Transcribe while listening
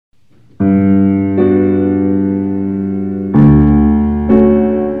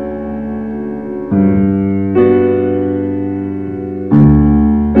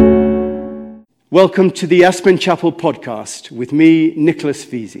Welcome to the Aspen Chapel podcast with me, Nicholas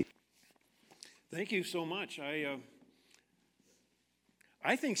Veazey. Thank you so much. I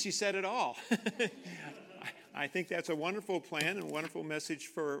think she said it all. I think that's a wonderful plan and a wonderful message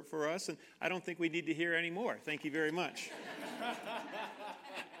for us, and I don't think we need to hear any more. Thank you very much.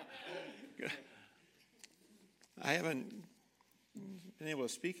 I haven't been able to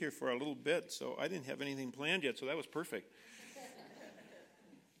speak here for a little bit, so I didn't have anything planned yet, so that was perfect.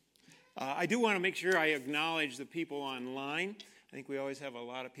 I do want to make sure I acknowledge the people online. I think we always have a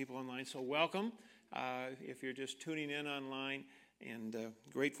lot of people online, so welcome if you're just tuning in online, and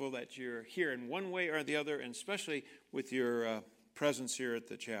grateful that you're here in one way or the other, and especially with your presence here at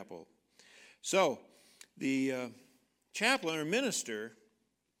the chapel. So, the chaplain or minister,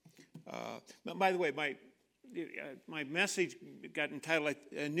 by the way, my message got entitled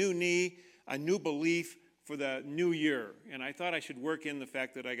A New Knee, A New Belief for the New Year, and I thought I should work in the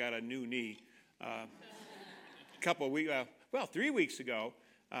fact that I got a new knee a couple of weeks, 3 weeks ago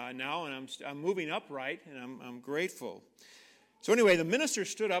now, and I'm moving upright, and I'm grateful. So anyway, the minister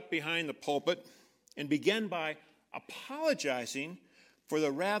stood up behind the pulpit and began by apologizing for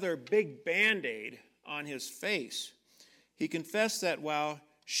the rather big Band-Aid on his face. He confessed that while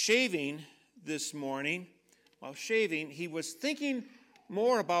shaving this morning, he was thinking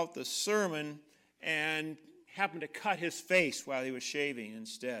more about the sermon and happened to cut his face while he was shaving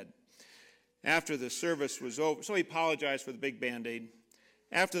instead. After the service was over, so he apologized for the big Band-Aid.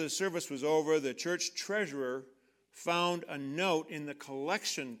 After the service was over, the church treasurer found a note in the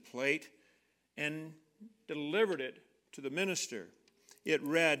collection plate and delivered it to the minister. It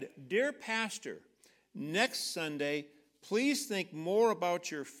read, "Dear Pastor, next Sunday, please think more about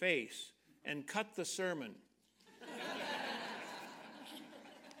your face and cut the sermon."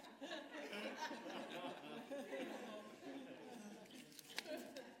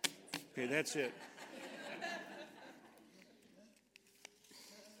 Okay, that's it.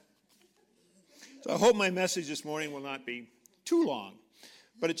 So I hope my message this morning will not be too long,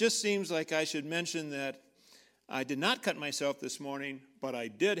 but it just seems like I should mention that I did not cut myself this morning, but I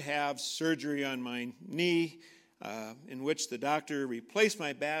did have surgery on my knee, in which the doctor replaced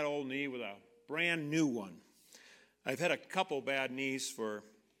my bad old knee with a brand new one. I've had a couple bad knees for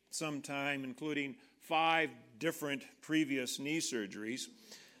some time, including 5 different previous knee surgeries.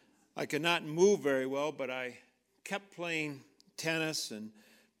 I could not move very well, but I kept playing tennis and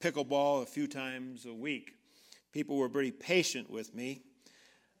pickleball a few times a week. People were pretty patient with me.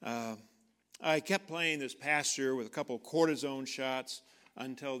 I kept playing this past year with a couple of cortisone shots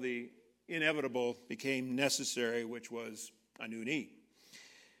until the inevitable became necessary, which was a new knee.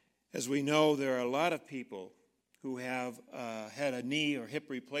 As we know, there are a lot of people who have had a knee or hip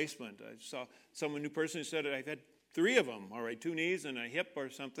replacement. I saw a new person who said, "I've had 3 of them, all right, 2 knees and a hip or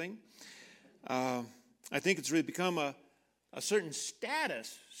something." I think it's really become a certain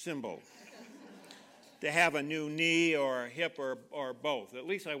status symbol to have a new knee or a hip or both. At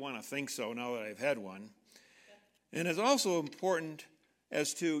least I want to think so now that I've had one. And it's also important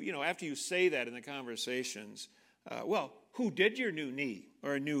as to, after you say that in the conversations, who did your new knee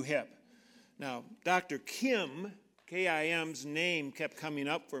or a new hip? Now, Dr. Kim, K-I-M's name kept coming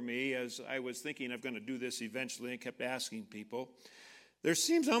up for me as I was thinking I'm going to do this eventually and kept asking people. There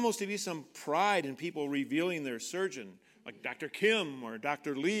seems almost to be some pride in people revealing their surgeon, like Dr. Kim or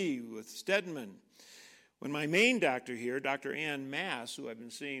Dr. Lee with Stedman. When my main doctor here, Dr. Ann Mass, who I've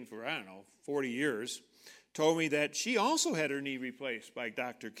been seeing for, 40 years, told me that she also had her knee replaced by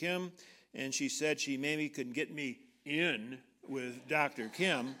Dr. Kim, and she said she maybe could get me in with Dr.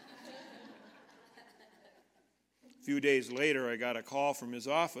 Kim. A few days later, I got a call from his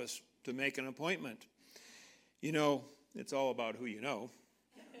office to make an appointment. It's all about who you know.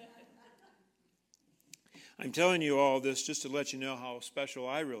 I'm telling you all this just to let you know how special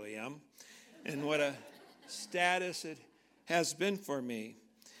I really am and what a status it has been for me.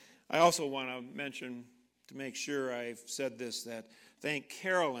 I also want to mention, to make sure I've said this, that thank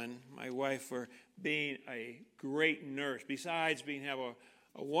Carolyn, my wife, for being a great nurse. Besides having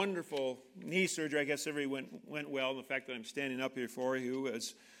a wonderful knee surgery, I guess everything went well. The fact that I'm standing up here for you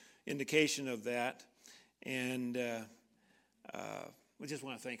is indication of that. And I just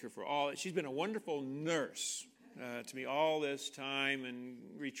want to thank her for all. She's been a wonderful nurse to me all this time and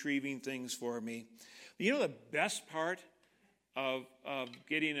retrieving things for me. But the best part of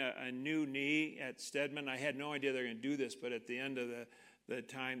getting a new knee at Stedman, I had no idea they were going to do this, but at the end of the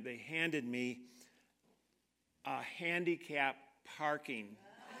time, they handed me a handicap parking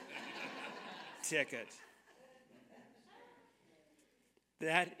ticket.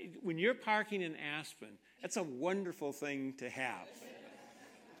 That, when you're parking in Aspen, that's a wonderful thing to have.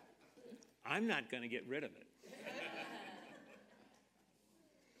 I'm not going to get rid of it.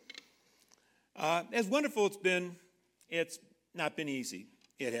 As wonderful it's not been easy.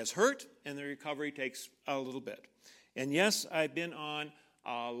 It has hurt, and the recovery takes a little bit. And yes, I've been on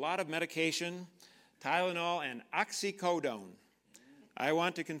a lot of medication, Tylenol and oxycodone. I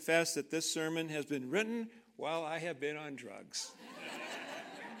want to confess that this sermon has been written while I have been on drugs.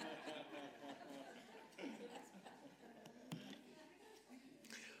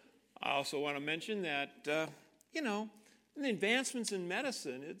 I also want to mention that, the advancements in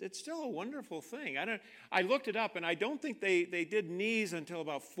medicine, it's still a wonderful thing. I looked it up, and I don't think they did knees until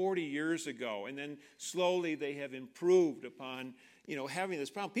about 40 years ago, and then slowly they have improved upon, having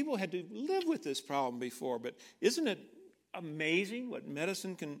this problem. People had to live with this problem before, but isn't it amazing what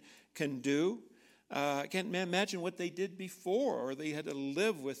medicine can do? I can't imagine what they did before, or they had to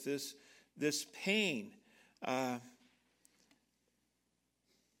live with this pain.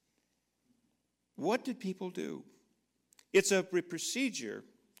 What did people do? It's a procedure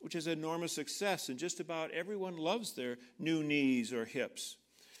which is an enormous success, and just about everyone loves their new knees or hips.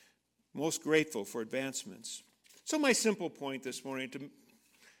 Most grateful for advancements. So my simple point this morning, to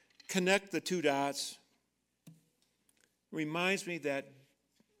connect the two dots, reminds me that,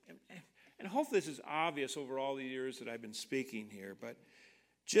 and hopefully this is obvious over all the years that I've been speaking here, but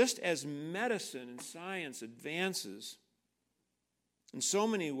just as medicine and science advances in so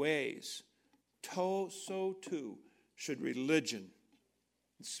many ways, so too should religion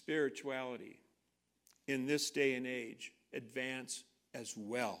and spirituality in this day and age advance as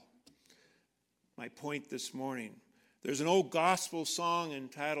well. My point this morning, there's an old gospel song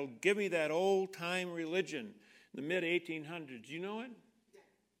entitled, "Give Me That Old Time Religion," in the mid-1800s. You know it?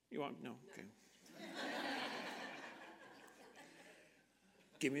 You want? No? Okay.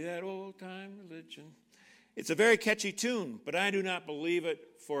 Give me that old time religion. It's a very catchy tune, but I do not believe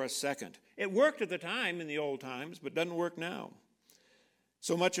it for a second. It worked at the time in the old times, but doesn't work now.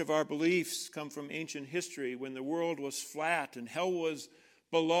 So much of our beliefs come from ancient history when the world was flat and hell was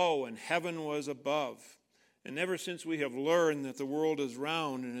below and heaven was above. And ever since we have learned that the world is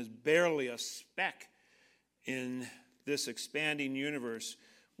round and is barely a speck in this expanding universe,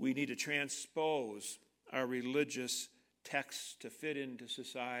 we need to transpose our religious texts to fit into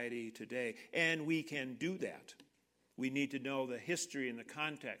society today. And we can do that. We need to know the history and the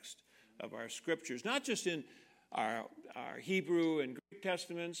context of our scriptures, not just in our Hebrew and Greek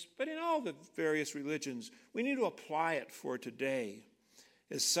testaments, but in all the various religions. We need to apply it for today.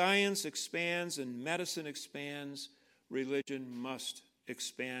 As science expands and medicine expands, religion must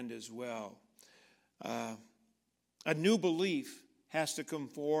expand as well. A new belief has to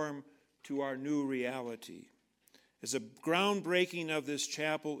conform to our new reality. As a groundbreaking of this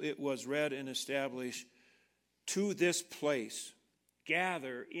chapel, it was read and established, "To this place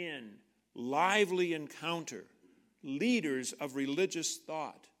gather in lively encounter leaders of religious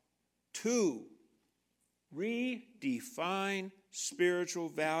thought to redefine spiritual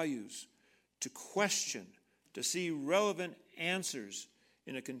values, to question, to see relevant answers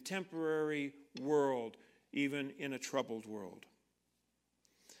in a contemporary world, even in a troubled world."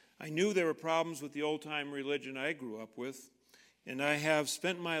 I knew there were problems with the old-time religion I grew up with, and I have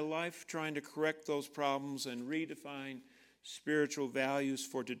spent my life trying to correct those problems and redefine spiritual values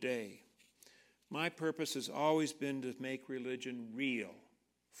for today. My purpose has always been to make religion real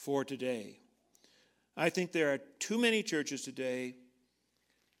for today. I think there are too many churches today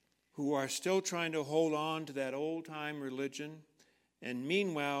who are still trying to hold on to that old-time religion, and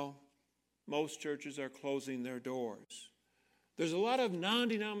meanwhile, most churches are closing their doors. There's a lot of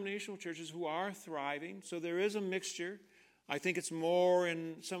non-denominational churches who are thriving, so there is a mixture. I think it's more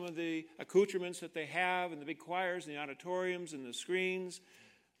in some of the accoutrements that they have, and the big choirs, and the auditoriums, and the screens.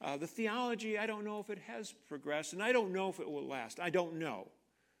 The theology, I don't know if it has progressed, and I don't know if it will last. I don't know.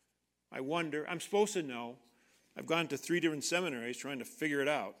 I wonder. I'm supposed to know. I've gone to 3 different seminaries trying to figure it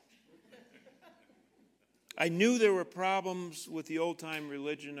out. I knew there were problems with the old-time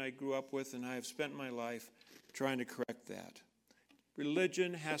religion I grew up with, and I have spent my life trying to correct that.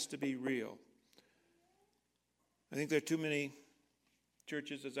 Religion has to be real. I think there are too many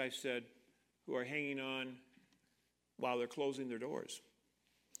churches, as I said, who are hanging on while they're closing their doors.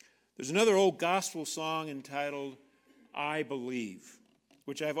 There's another old gospel song entitled, "I Believe,"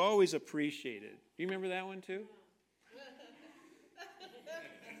 which I've always appreciated. Do you remember that one too?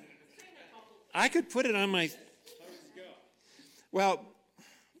 I could put it on my... Well,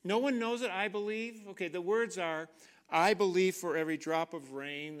 no one knows it, I believe. Okay, the words are, "I believe for every drop of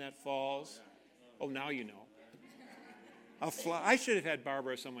rain that falls." Oh, now you know. I should have had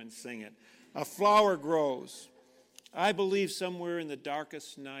Barbara or someone sing it. "A flower grows. I believe somewhere in the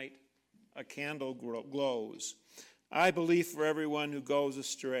darkest night a candle glows. I believe for everyone who goes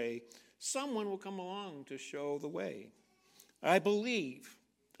astray, someone will come along to show the way. I believe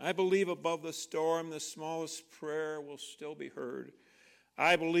above the storm, the smallest prayer will still be heard.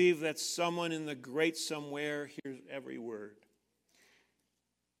 I believe that someone in the great somewhere hears every word.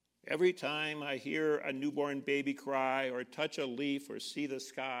 Every time I hear a newborn baby cry or touch a leaf or see the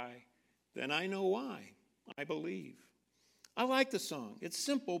sky, then I know why. I believe. I like the song. It's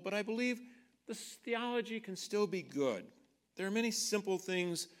simple, but I believe this theology can still be good. There are many simple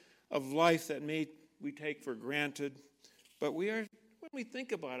things of life that we take for granted, but when we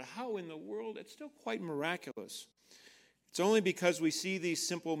think about it, how in the world, it's still quite miraculous. It's only because we see these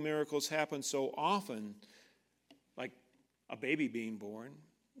simple miracles happen so often, like a baby being born,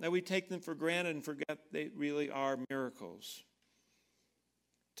 that we take them for granted and forget they really are miracles.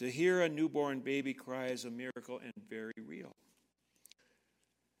 To hear a newborn baby cry is a miracle and very real.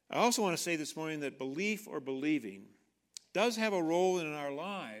 I also want to say this morning that belief or believing does have a role in our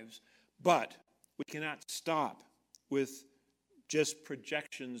lives, but we cannot stop with just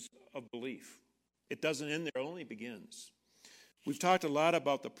projections of belief. It doesn't end there, it only begins. We've talked a lot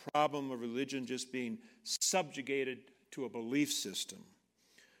about the problem of religion just being subjugated to a belief system,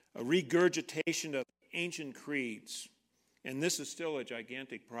 a regurgitation of ancient creeds, and this is still a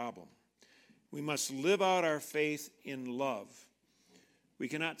gigantic problem. We must live out our faith in love. We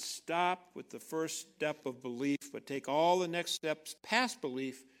cannot stop with the first step of belief, but take all the next steps past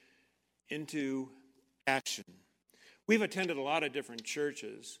belief into action. We've attended a lot of different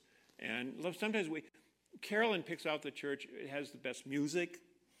churches, and sometimes Carolyn picks out the church. It has the best music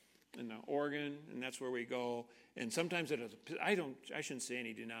and the organ, and that's where we go. And sometimes it has, I shouldn't say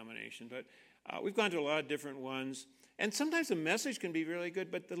any denomination, but we've gone to a lot of different ones. And sometimes the message can be really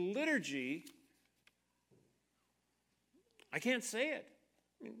good, but the liturgy, I can't say it.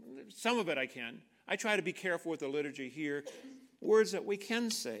 Some of it I can. I try to be careful with the liturgy here, words that we can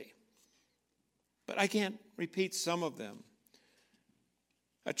say. But I can't repeat some of them.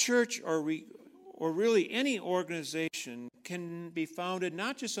 A church or really any organization can be founded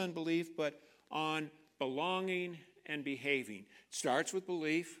not just on belief, but on belonging and behaving. It starts with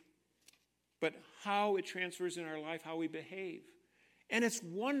belief, but how it transfers in our life, how we behave. And it's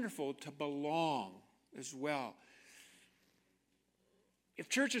wonderful to belong as well. If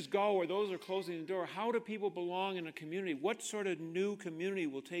churches go or those are closing the door, how do people belong in a community? What sort of new community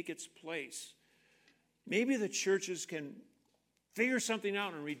will take its place? Maybe the churches can figure something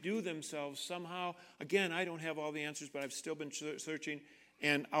out and redo themselves somehow. Again, I don't have all the answers, but I've still been searching,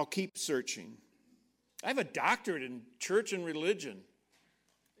 and I'll keep searching. I have a doctorate in church and religion.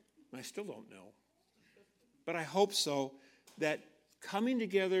 I still don't know. But I hope so, that coming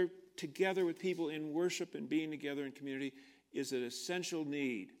together with people in worship and being together in community is an essential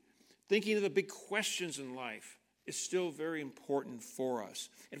need. Thinking of the big questions in life is still very important for us.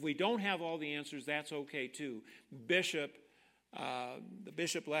 If we don't have all the answers, that's okay too. The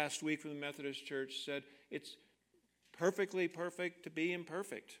bishop last week from the Methodist Church said it's perfectly perfect to be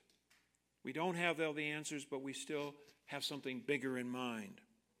imperfect. We don't have all the answers, but we still have something bigger in mind.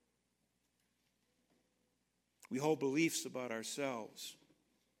 We hold beliefs about ourselves.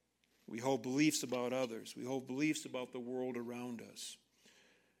 We hold beliefs about others. We hold beliefs about the world around us.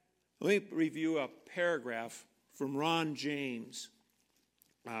 Let me review a paragraph from Ron James.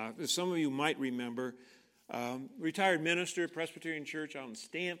 Some of you might remember, retired minister, Presbyterian Church out in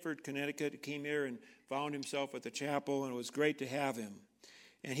Stamford, Connecticut. He came here and found himself at the chapel, and it was great to have him.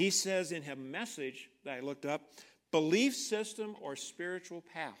 And he says in a message that I looked up, belief system or spiritual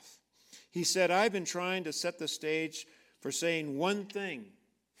path. He said, I've been trying to set the stage for saying one thing.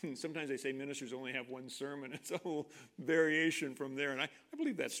 Sometimes they say ministers only have one sermon. It's a whole variation from there, and I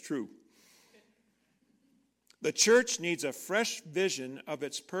believe that's true. The church needs a fresh vision of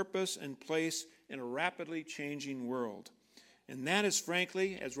its purpose and place in a rapidly changing world. And that is,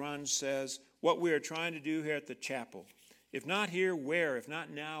 frankly, as Ron says, what we are trying to do here at the chapel. If not here, where? If not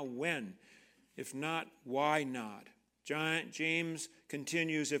now, when? If not, why not? James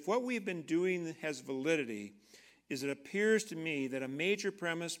continues, if what we've been doing has validity, it appears to me that a major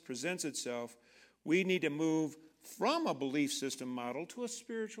premise presents itself. We need to move from a belief system model to a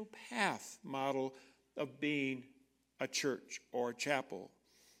spiritual path model of being a church or a chapel.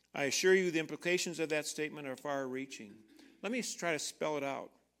 I assure you the implications of that statement are far-reaching. Let me try to spell it out.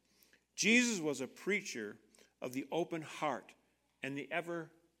 Jesus was a preacher of the open heart and the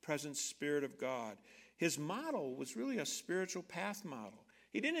ever-present Spirit of God. His model was really a spiritual path model.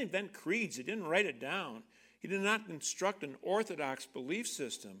 He didn't invent creeds. He didn't write it down. He did not construct an orthodox belief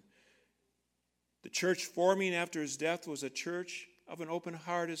system. The church forming after his death was a church of an open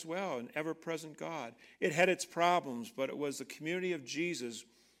heart as well, an ever-present God. It had its problems, but it was the community of Jesus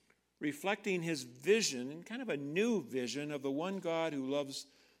reflecting his vision, and kind of a new vision of the one God who loves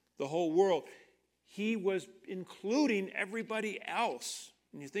the whole world. He was including everybody else.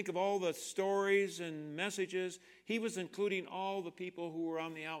 When you think of all the stories and messages, he was including all the people who were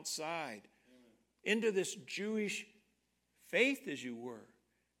on the outside into this Jewish faith, as you were.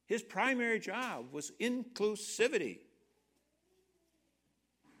 His primary job was inclusivity.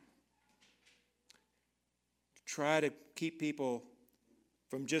 To try to keep people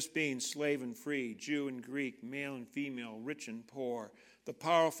from just being slave and free, Jew and Greek, male and female, rich and poor, the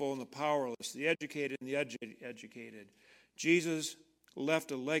powerful and the powerless, the educated and the educated. Jesus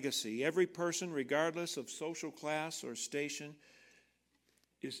left a legacy. Every person, regardless of social class or station,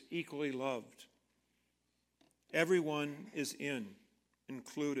 is equally loved. Everyone is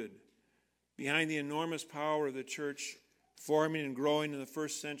included. Behind the enormous power of the church forming and growing in the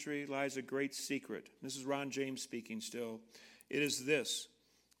first century lies a great secret. This is Ron James speaking still. It is this: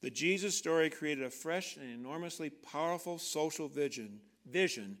 the Jesus story created a fresh and enormously powerful social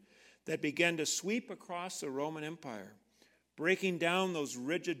vision that began to sweep across the Roman Empire, breaking down those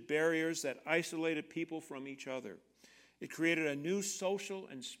rigid barriers that isolated people from each other. It created a new social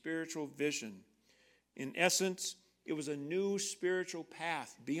and spiritual vision. In essence, it was a new spiritual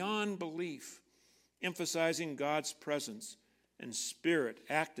path beyond belief, emphasizing God's presence and spirit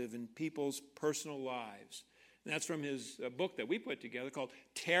active in people's personal lives. And that's from his book that we put together called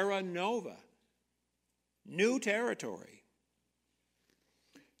Terra Nova, New Territory.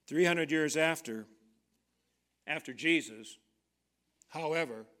 300 years after Jesus,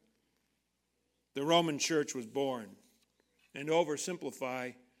 however, the Roman church was born. And to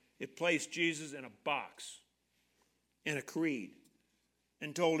oversimplify, it placed Jesus in a box, in a creed,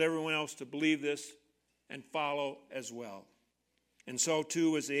 and told everyone else to believe this and follow as well. And so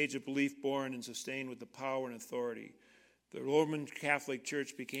too was the age of belief born and sustained with the power and authority. The Roman Catholic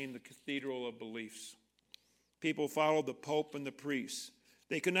Church became the cathedral of beliefs. People followed the Pope and the priests.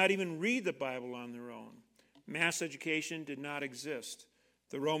 They could not even read the Bible on their own. Mass education did not exist.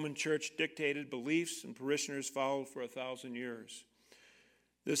 The Roman Church dictated beliefs, and parishioners followed for 1,000 years.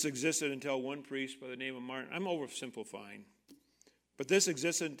 This existed until one priest by the name of Martin. I'm oversimplifying. But this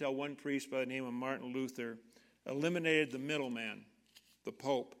existed until one priest by the name of Martin Luther eliminated the middleman, the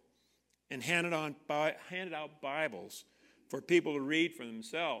Pope, and handed out Bibles for people to read for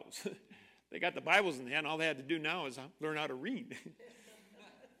themselves. They got the Bibles in hand. All they had to do now is learn how to read.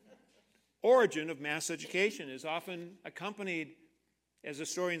 Origin of mass education is often accompanied, as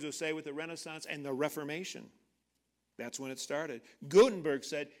historians will say, with the Renaissance and the Reformation. That's when it started. Gutenberg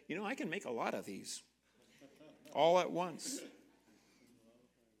said, I can make a lot of these all at once.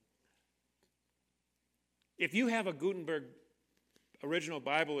 If you have a Gutenberg original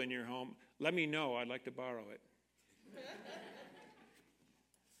Bible in your home, let me know. I'd like to borrow it.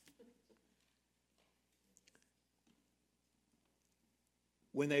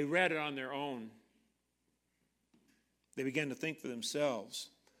 When they read it on their own, they began to think for themselves.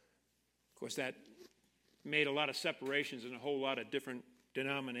 Of course, that made a lot of separations in a whole lot of different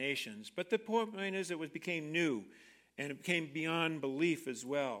denominations. But the point is it became new, and it became beyond belief as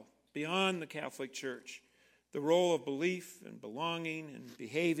well, beyond the Catholic Church. The role of belief and belonging and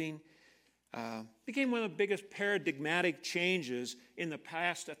behaving became one of the biggest paradigmatic changes in the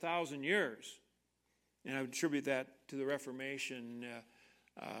past 1,000 years. And I would attribute that to the Reformation.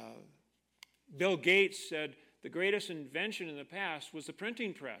 Bill Gates said the greatest invention in the past was the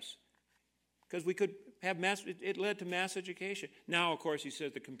printing press, because we could have it led to mass education. Now, of course, he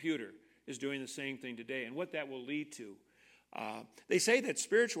says the computer is doing the same thing today, and what that will lead to. They say that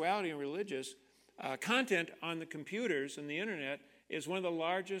spirituality and religious content on the computers and the internet is one of the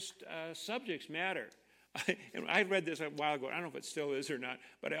largest subjects matter. And I read this a while ago. I don't know if it still is or not,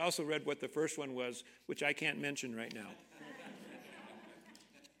 but I also read what the first one was, which I can't mention right now.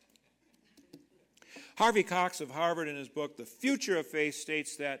 Harvey Cox of Harvard, in his book, The Future of Faith,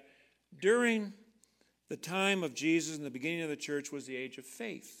 states that during the time of Jesus and the beginning of the church was the age of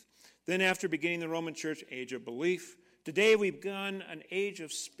faith. Then after beginning the Roman church, age of belief. Today we've begun an age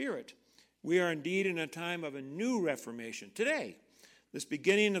of spirit. We are indeed in a time of a new Reformation. Today, this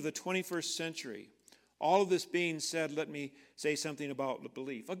beginning of the 21st century. All of this being said, let me say something about the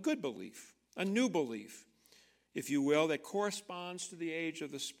belief. A good belief, a new belief, if you will, that corresponds to the age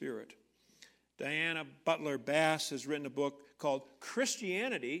of the Spirit. Diana Butler Bass has written a book called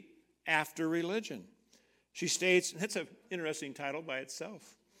Christianity After Religion. She states, and that's an interesting title by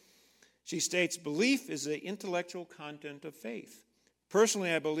itself. She states, belief is the intellectual content of faith.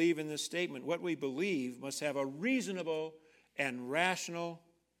 Personally, I believe in this statement, what we believe must have a reasonable and rational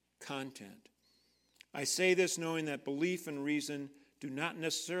content. I say this knowing that belief and reason do not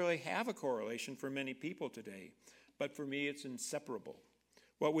necessarily have a correlation for many people today, but for me it's inseparable.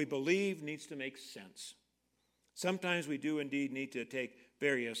 What we believe needs to make sense. Sometimes we do indeed need to take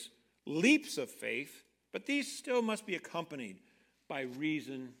various leaps of faith, but these still must be accompanied by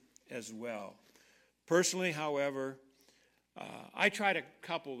reason as well. Personally, however, I try to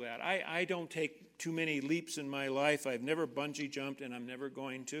couple that. I don't take too many leaps in my life. I've never bungee jumped, and I'm never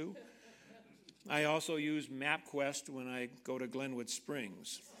going to. I also use MapQuest when I go to Glenwood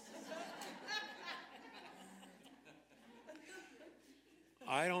Springs.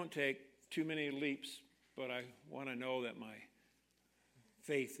 I don't take too many leaps, but I want to know that my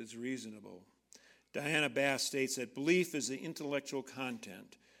faith is reasonable. Diana Bass states that belief is the intellectual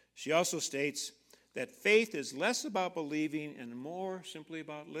content. She also states that faith is less about believing and more simply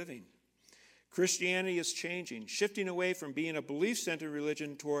about living. Christianity is changing, shifting away from being a belief-centered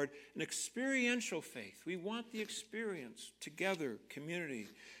religion toward an experiential faith. We want the experience, together, community.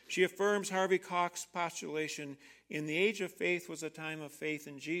 She affirms Harvey Cox's postulation, in the age of faith was a time of faith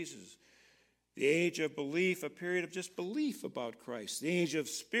in Jesus. The age of belief, a period of just belief about Christ. The age of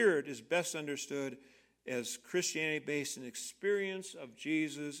spirit is best understood as Christianity based in experience of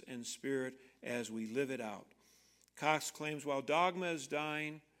Jesus and spirit as we live it out. Cox claims while dogma is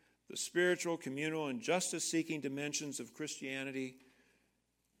dying, the spiritual, communal, and justice-seeking dimensions of Christianity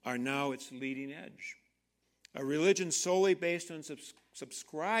are now its leading edge. A religion solely based on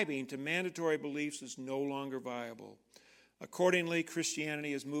subscribing to mandatory beliefs is no longer viable. Accordingly,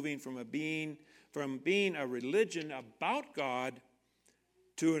 Christianity is moving from being a religion about God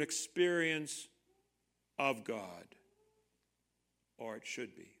to an experience of God, or it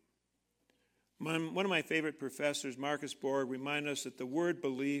should be. One of my favorite professors, Marcus Borg, reminded us that the word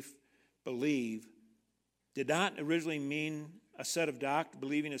believe, did not originally mean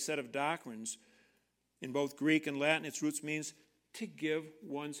believing a set of doctrines. In both Greek and Latin, its roots means to give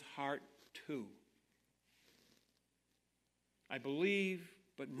one's heart to. I believe,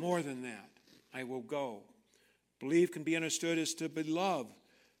 but more than that, I will go. Believe can be understood as to beloved.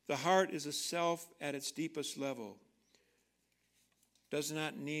 The heart is a self at its deepest level. Does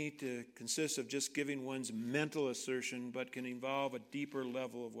not need to consist of just giving one's mental assertion, but can involve a deeper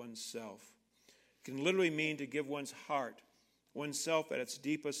level of oneself. It can literally mean to give one's heart, oneself at its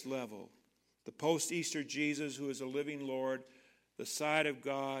deepest level. The post-Easter Jesus, who is a living Lord, the side of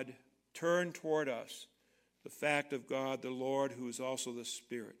God, turned toward us. The fact of God, the Lord, who is also the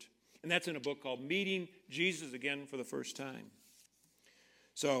Spirit. And that's in a book called Meeting Jesus Again for the First Time.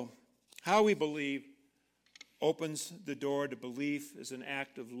 So, how we believe opens the door to belief as an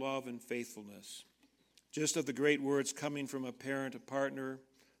act of love and faithfulness. Just of the great words coming from a parent, a partner,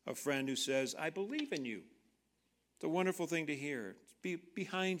 a friend who says, I believe in you. It's a wonderful thing to hear. Be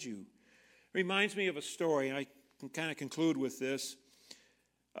behind you. It reminds me of a story, and I can kind of conclude with this,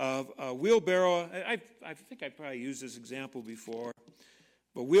 of a wheelbarrow. I think I've probably used this example before.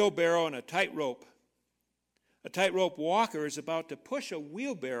 A wheelbarrow and a tightrope. A tightrope walker is about to push a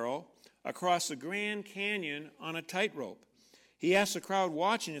wheelbarrow across the Grand Canyon on a tightrope. He asks the crowd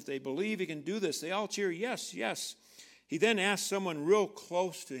watching if they believe he can do this. They all cheer, yes, yes. He then asks someone real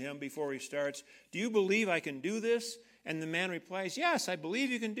close to him before he starts, do you believe I can do this? And the man replies, yes, I believe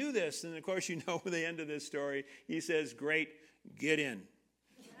you can do this. And of course, you know the end of this story. He says, great, get in.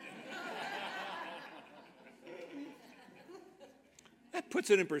 That puts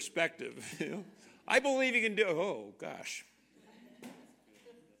it in perspective. You know? I believe you can do it. Oh, gosh.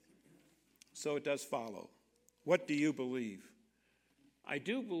 So it does follow. What do you believe? I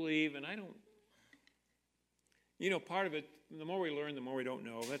do believe, and I don't, part of it, the more we learn, the more we don't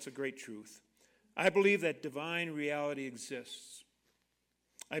know. That's a great truth. I believe that divine reality exists.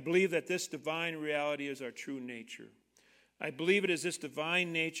 I believe that this divine reality is our true nature. I believe it is this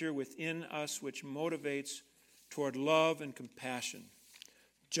divine nature within us which motivates toward love and compassion,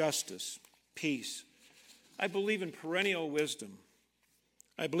 justice, peace. I believe in perennial wisdom.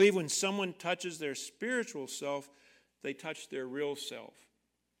 I believe when someone touches their spiritual self, they touch their real self,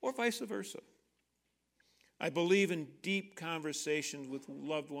 or vice versa. I believe in deep conversations with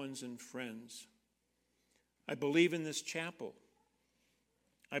loved ones and friends. I believe in this chapel.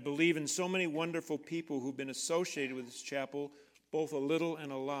 I believe in so many wonderful people who've been associated with this chapel, both a little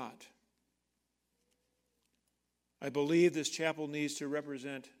and a lot. I believe this chapel needs to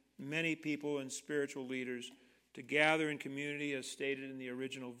represent many people and spiritual leaders to gather in community as stated in the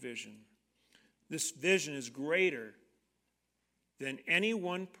original vision. This vision is greater than any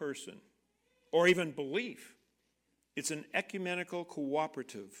one person or even belief. It's an ecumenical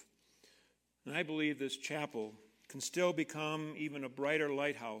cooperative. And I believe this chapel can still become even a brighter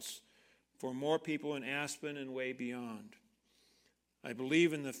lighthouse for more people in Aspen and way beyond. I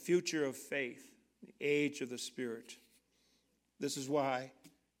believe in the future of faith, the age of the Spirit. This is why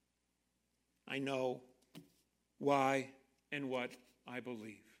I know why and what I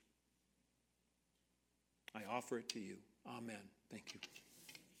believe. I offer it to you. Amen. Thank you.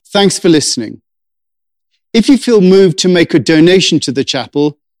 Thanks for listening. If you feel moved to make a donation to the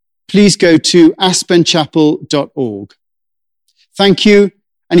chapel, please go to aspenchapel.org. Thank you.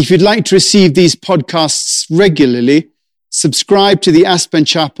 And if you'd like to receive these podcasts regularly, subscribe to the Aspen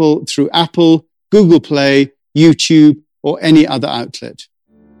Chapel through Apple, Google Play, YouTube, or any other outlet.